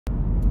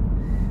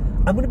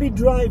I'm going to be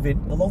driving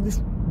along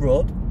this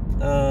road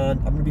and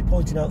I'm going to be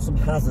pointing out some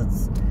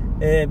hazards.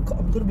 I'm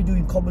going to be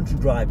doing commentary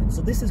driving,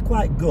 so this is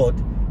quite good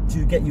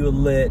to get you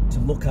alert to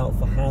look out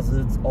for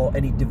hazards or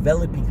any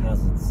developing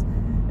hazards.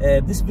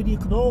 This video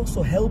can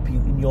also help you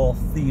in your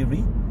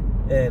theory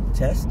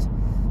test.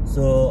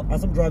 So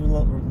as I'm driving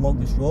along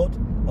this road,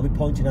 I'll be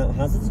pointing out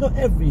hazards, not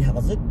every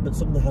hazard, but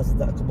some of the hazards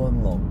that are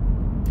coming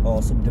along,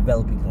 or some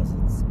developing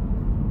hazards.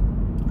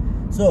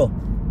 So,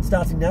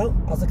 starting now,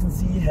 as I can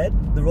see ahead,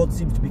 the road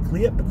seems to be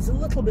clear, but there's a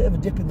little bit of a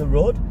dip in the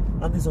road,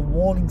 and there's a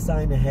warning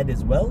sign ahead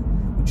as well,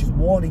 which is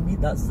warning me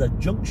that there's a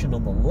junction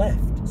on the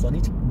left. So I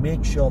need to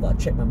make sure that I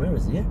check my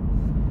mirrors here,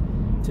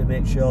 to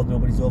make sure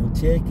nobody's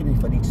overtaking.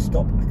 If I need to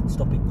stop, I can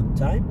stop in good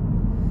time.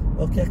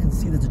 Okay, I can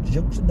see there's a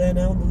junction there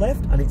now on the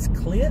left, and it's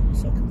clear,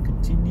 so I can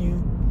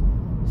continue,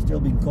 still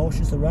being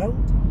cautious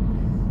around.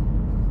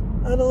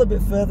 And a little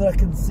bit further I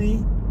can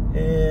see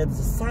there's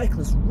a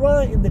cyclist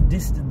right in the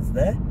distance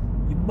there.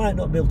 You might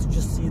not be able to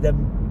just see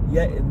them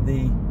yet in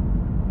the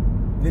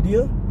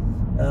video.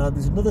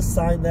 There's another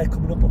sign there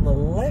coming up on the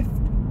left,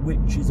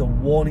 which is a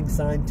warning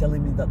sign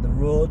telling me that the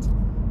road,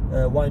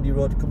 windy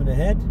road coming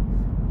ahead.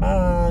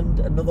 And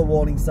another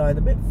warning sign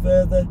a bit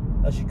further,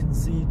 as you can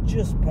see,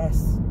 just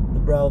past the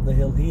brow of the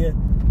hill here,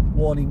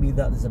 warning me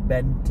that there's a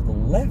bend to the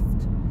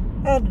left.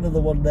 And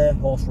another one there,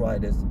 horse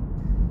riders.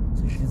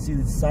 So you can see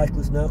there's a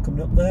cyclist now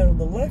coming up there on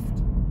the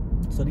left.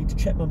 So I need to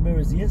check my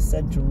mirrors here,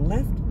 centre and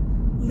left,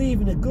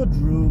 leaving a good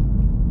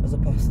room as I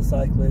pass the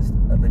cyclist,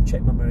 and then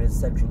check my mirrors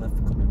centre and left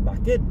for coming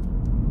back in.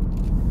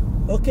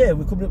 Okay,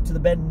 we're coming up to the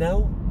bend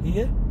now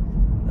here,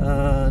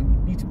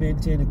 and need to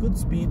maintain a good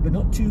speed but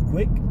not too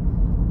quick,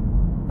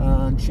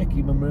 and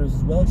checking my mirrors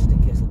as well, just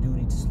in case I do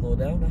need to slow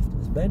down after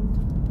this bend,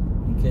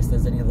 in case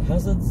there's any other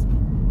hazards.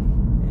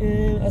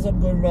 As I'm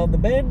going around the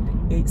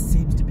bend, it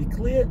seems to be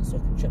clear, so I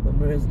can check my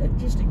mirrors and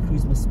just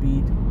increase my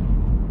speed,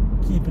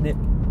 keeping it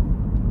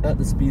at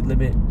the speed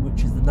limit,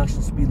 which is the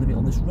national speed limit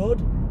on this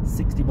road,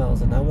 60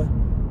 miles an hour,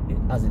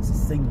 as it's a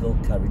single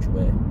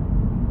carriageway.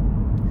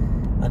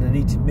 And I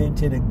need to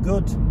maintain a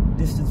good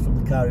distance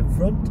from the car in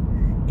front.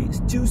 It's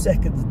 2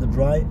 seconds in the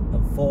dry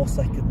and 4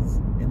 seconds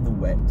in the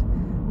wet.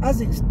 As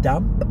it's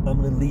damp,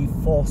 I'm going to leave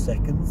 4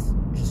 seconds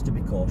just to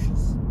be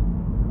cautious.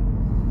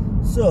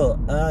 So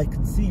I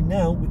can see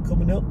now we're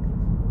coming up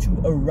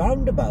to a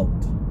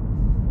roundabout,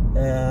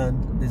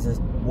 and there's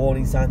a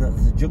warning sign that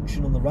there's a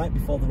junction on the right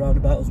before the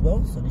roundabout as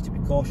well, so I need to be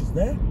cautious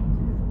there.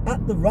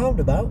 At the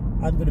roundabout,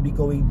 I'm going to be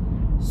going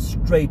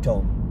straight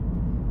on,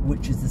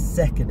 which is the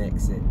second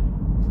exit.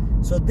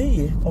 So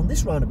there, on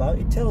this roundabout,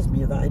 it tells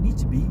me that I need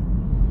to be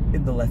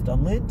in the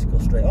left-hand lane to go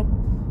straight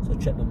on. So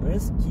check my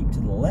mirrors, keep to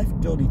the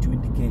left, don't need to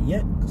indicate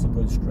yet because I'm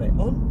going straight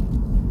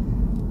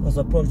on. As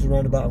I approach the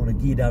roundabout, I'm going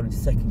to gear down into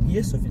second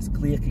gear, so if it's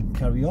clear, I can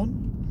carry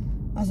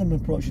on. As I'm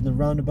approaching the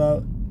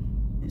roundabout,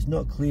 it's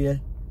not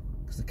clear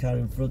because the car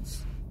in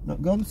front's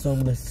not gone, so I'm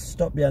going to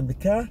stop behind the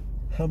car,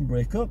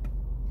 handbrake up,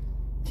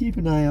 keep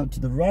an eye out to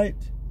the right,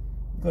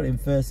 got it in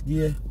first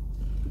gear,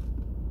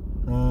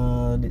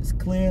 and it's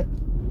clear,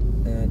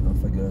 and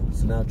off I go.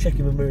 So now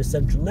checking my mirrors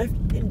centre and left,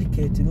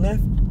 indicating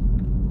left,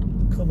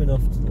 coming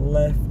off to the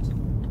left,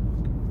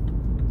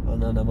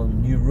 and then I'm on a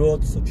new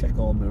road, so check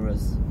all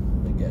mirrors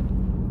again.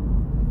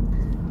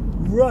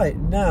 Right,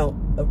 now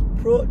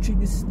approaching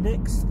this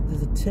next,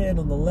 there's a turn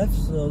on the left,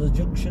 so the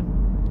junction,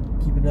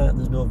 keep an eye out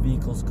there's no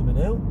vehicles coming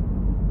out,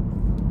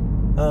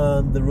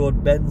 and the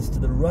road bends to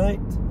the right,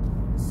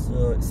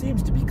 so it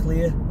seems to be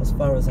clear as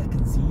far as I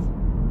can see.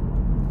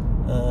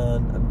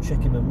 And I'm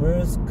checking my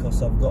mirrors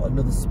because I've got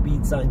another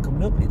speed sign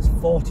coming up. It's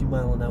 40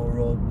 mile an hour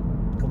road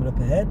coming up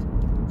ahead,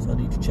 so I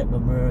need to check my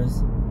mirrors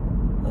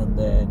and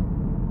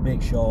then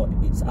make sure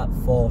it's at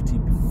 40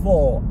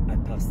 before I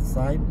pass the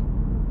sign.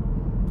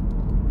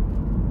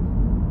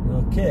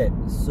 Okay,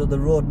 so the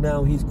road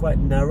now is quite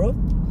narrow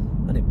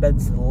and it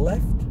bends to the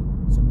left,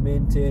 so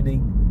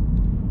maintaining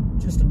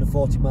just under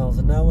 40 miles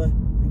an hour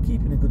and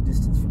keeping a good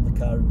distance from the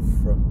car in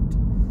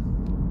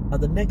front.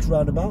 At the next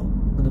roundabout,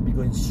 I'm going to be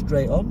going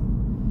straight on,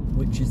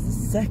 which is the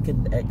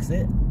second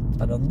exit,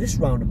 and on this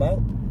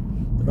roundabout,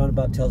 the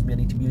roundabout tells me I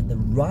need to be in the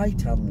right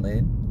hand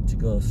lane to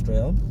go straight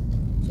on.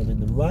 So I'm in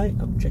the right,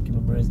 I'm checking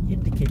my mirrors,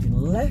 indicating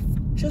left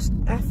just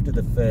after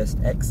the first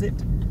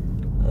exit,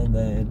 and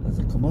then as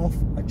I come off,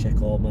 I check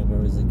all my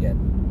mirrors again.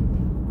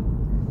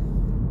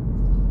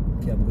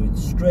 Okay, I'm going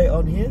straight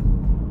on here,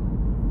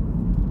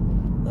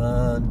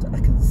 and I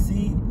can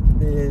see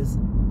there's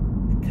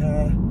a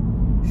car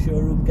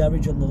showroom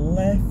garage on the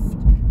left,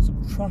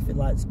 some traffic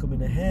lights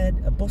coming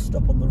ahead, a bus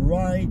stop on the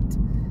right,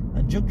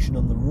 a junction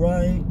on the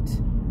right,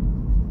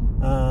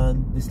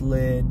 and this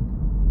lane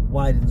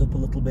widens up a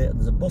little bit, and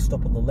there's a bus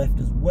stop on the left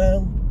as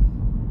well,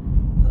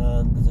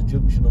 and there's a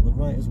junction on the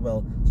right as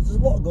well. So there's a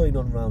lot going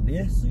on around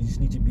here, so you just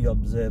need to be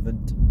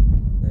observant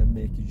and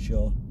making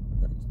sure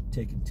that you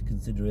take into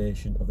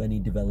consideration of any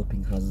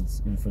developing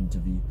hazards in front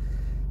of you.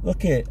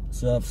 Okay,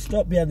 so I've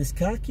stopped behind this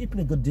car, keeping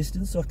a good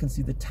distance so I can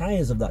see the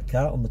tyres of that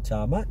car on the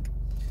tarmac.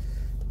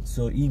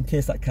 So in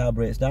case that car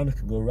breaks down, I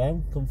can go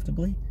around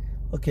comfortably.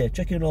 Okay,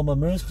 checking all my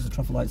mirrors because the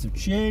traffic lights have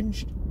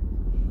changed.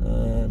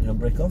 And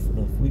handbrake off, and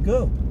off we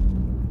go.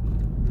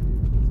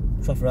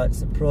 Traffic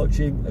lights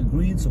approaching a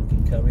green, so we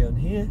can carry on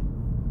here.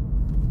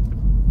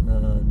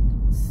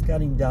 And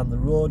scanning down the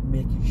road,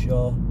 making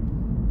sure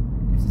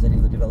if there's any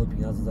other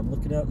developing hazards I'm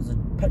looking at. There's a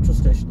petrol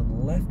station on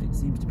the left. It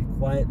seems to be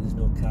quiet. There's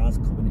no cars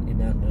coming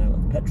in and out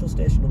of the petrol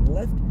station on the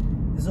left.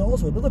 There's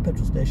also another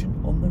petrol station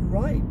on the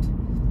right.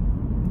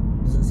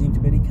 Doesn't seem to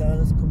be any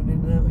cars coming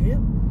in and out here.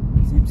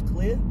 It seems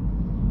clear.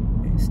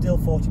 It's still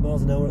 40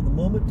 miles an hour at the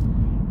moment.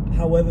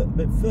 However, a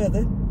bit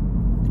further,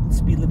 the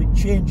speed limit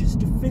changes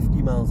to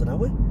 50 miles an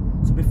hour.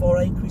 So before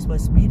I increase my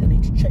speed, I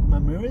need to check my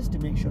mirrors to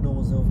make sure no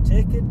one's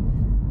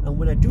overtaken. And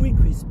when I do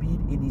increase speed,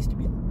 it needs to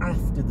be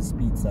after the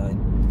speed sign.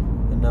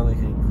 And now I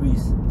can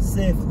increase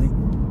safely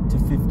to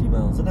 50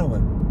 miles an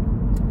hour.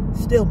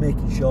 Still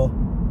making sure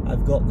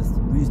I've got this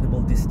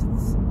reasonable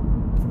distance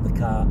from the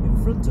car in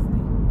front of me.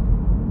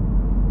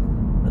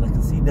 And I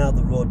can see now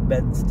the road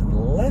bends to the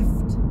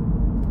left.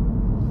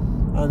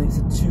 And it's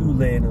a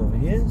 2-lane over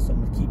here, so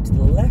I'm going to keep to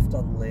the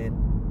left-hand lane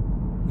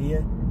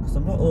here because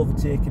I'm not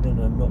overtaking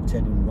and I'm not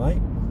turning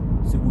right,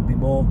 so it would be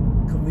more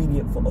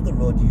convenient for other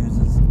road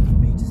users for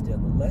me to stay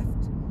on the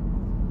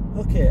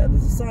left. Okay, and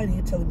there's a sign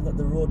here telling me that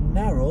the road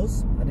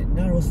narrows, and it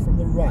narrows from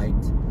the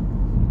right,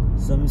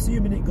 so I'm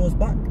assuming it goes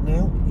back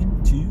now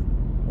into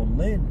 1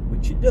 lane,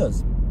 which it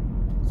does.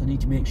 So I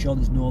need to make sure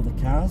there's no other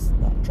cars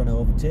that are trying to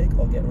overtake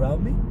or get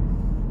around me.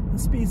 The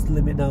speed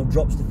limit now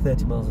drops to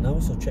 30 miles an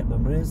hour, so check my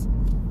mirrors.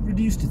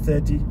 Reduced to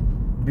 30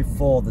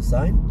 before the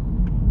sign.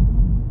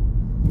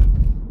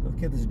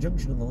 Okay, there's a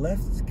junction on the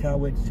left. There's a car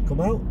waiting to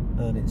come out,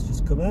 and it's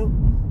just come out.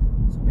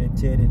 So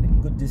maintaining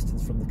a good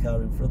distance from the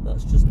car in front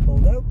that's just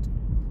pulled out.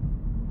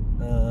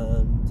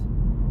 And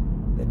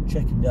then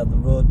checking down the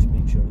road to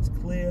make sure it's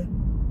clear.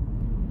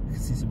 I can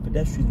see some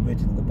pedestrians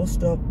waiting at the bus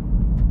stop.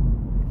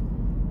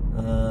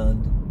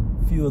 And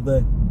a few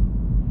other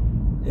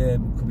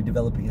could be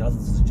developing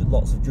hazards. There's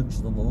lots of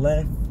junctions on the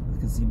left. I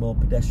can see more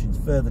pedestrians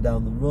further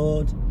down the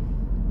road.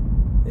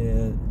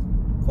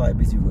 Quite a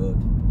busy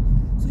road.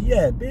 So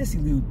yeah,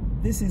 basically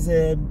this is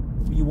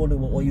what you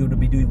want to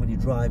be doing when you're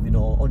driving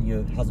or on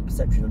your hazard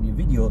perception on your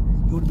video.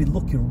 You want to be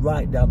looking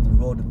right down the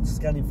road and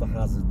scanning for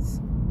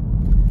hazards.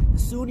 The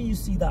sooner you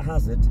see that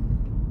hazard,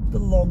 the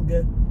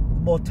longer,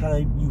 the more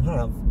time you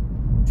have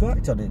to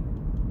act on it.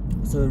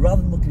 So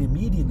rather than looking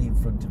immediately in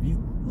front of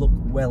you, look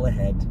well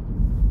ahead.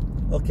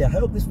 Okay, I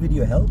hope this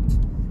video helped.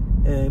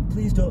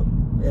 Please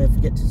don't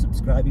forget to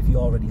subscribe if you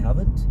already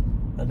haven't,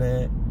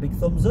 and big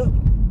thumbs up.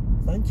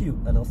 Thank you,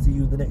 and I'll see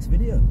you in the next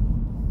video.